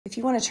If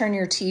you want to turn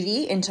your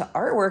TV into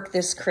artwork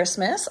this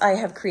Christmas, I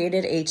have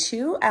created a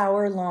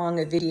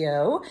 2-hour-long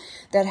video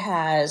that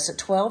has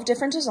 12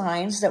 different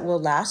designs that will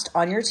last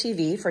on your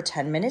TV for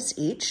 10 minutes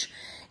each.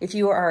 If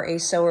you are a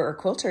sewer or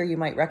quilter, you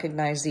might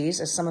recognize these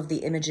as some of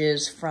the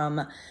images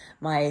from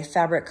my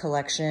fabric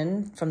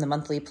collection from the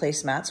monthly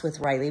placemats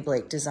with Riley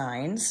Blake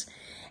Designs.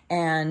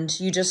 And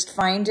you just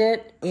find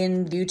it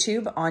in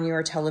YouTube on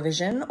your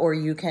television, or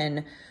you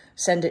can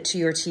send it to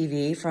your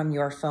TV from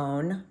your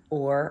phone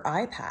or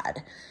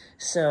iPad.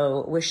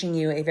 So wishing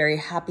you a very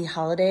happy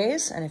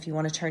holidays. And if you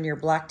want to turn your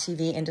black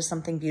TV into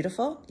something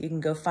beautiful, you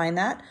can go find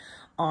that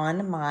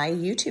on my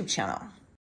YouTube channel.